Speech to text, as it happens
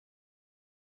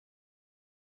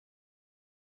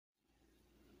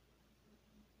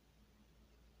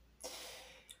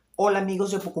Hola amigos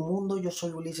de Mundo, yo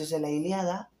soy Ulises de la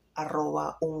Iliada,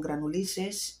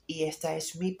 @ungranulises, y esta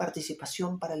es mi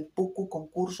participación para el Pucu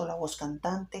concurso La Voz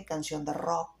Cantante, canción de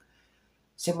rock,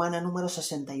 semana número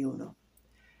 61.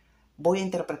 Voy a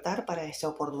interpretar para esta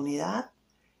oportunidad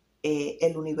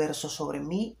El universo sobre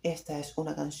mí. Esta es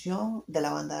una canción de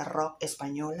la banda de rock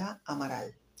española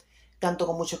Amaral. Canto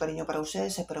con mucho cariño para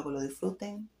ustedes, espero que lo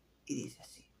disfruten y dice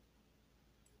así.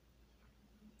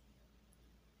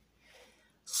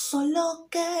 Solo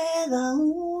queda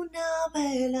una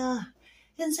vela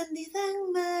encendida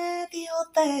en medio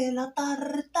de la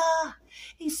tarta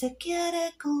y se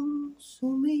quiere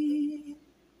consumir.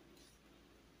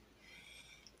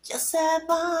 Ya se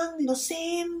van los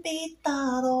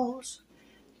invitados,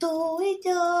 tú y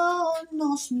yo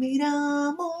nos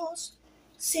miramos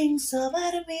sin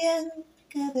saber bien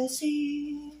qué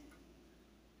decir.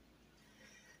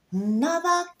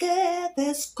 Nada que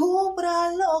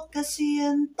descubra lo que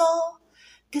siento,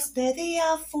 que este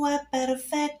día fue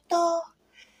perfecto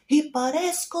y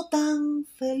parezco tan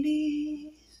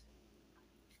feliz.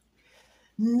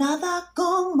 Nada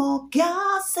como que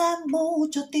hace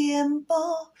mucho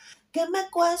tiempo que me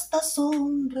cuesta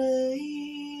sonreír.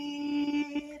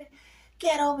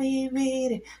 Quiero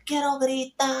vivir, quiero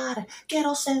gritar,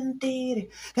 quiero sentir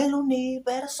el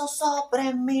universo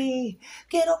sobre mí.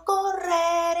 Quiero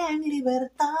correr en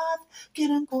libertad,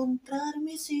 quiero encontrar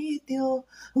mi sitio.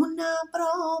 Una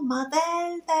broma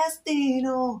del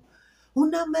destino,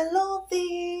 una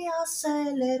melodía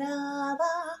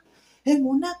acelerada en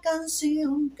una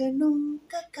canción que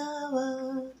nunca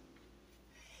acaba.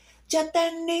 Ya he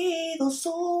tenido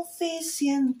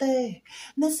suficiente,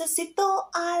 necesito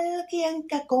a alguien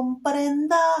que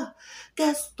comprenda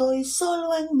que estoy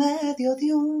solo en medio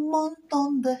de un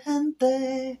montón de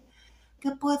gente.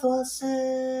 ¿Qué puedo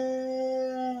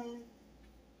hacer?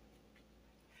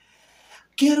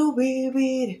 Quiero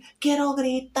vivir, quiero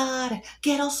gritar,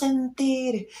 quiero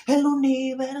sentir el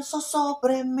universo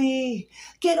sobre mí.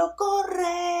 Quiero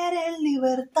correr en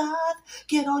libertad,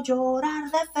 quiero llorar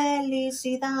de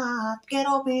felicidad.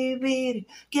 Quiero vivir,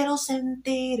 quiero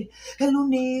sentir el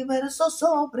universo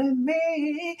sobre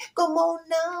mí como un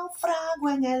náufrago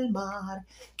en el mar.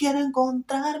 Quiero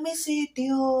encontrar mi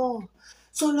sitio,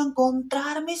 solo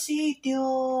encontrar mi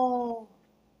sitio.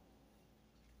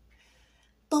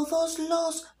 Todos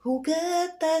los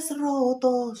juguetes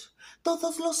rotos,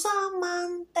 todos los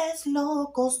amantes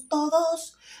locos,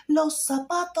 todos los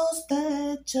zapatos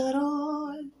de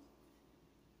charol,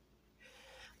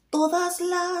 todas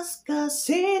las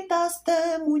casitas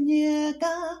de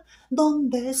muñeca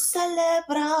donde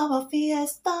celebraba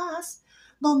fiestas,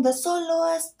 donde solo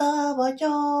estaba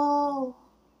yo.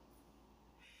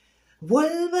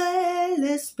 Vuelve el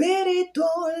espíritu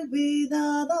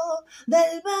olvidado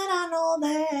del verano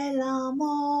del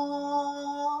amor.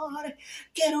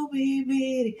 Quiero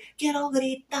vivir, quiero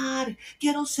gritar,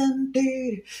 quiero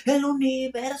sentir el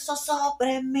universo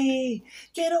sobre mí.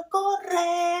 Quiero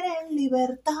correr en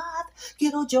libertad,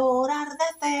 quiero llorar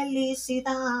de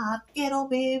felicidad. Quiero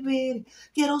vivir,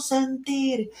 quiero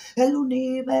sentir el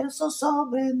universo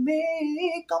sobre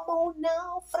mí como un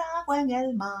náufrago en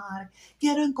el mar.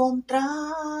 Quiero encontrar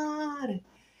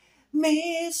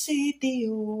mi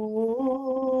sitio.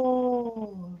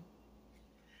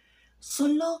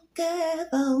 Solo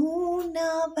queda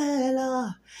una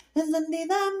vela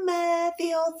encendida en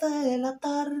medio de la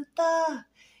tarta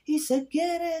y se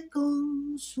quiere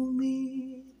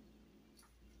consumir.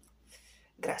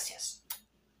 Gracias.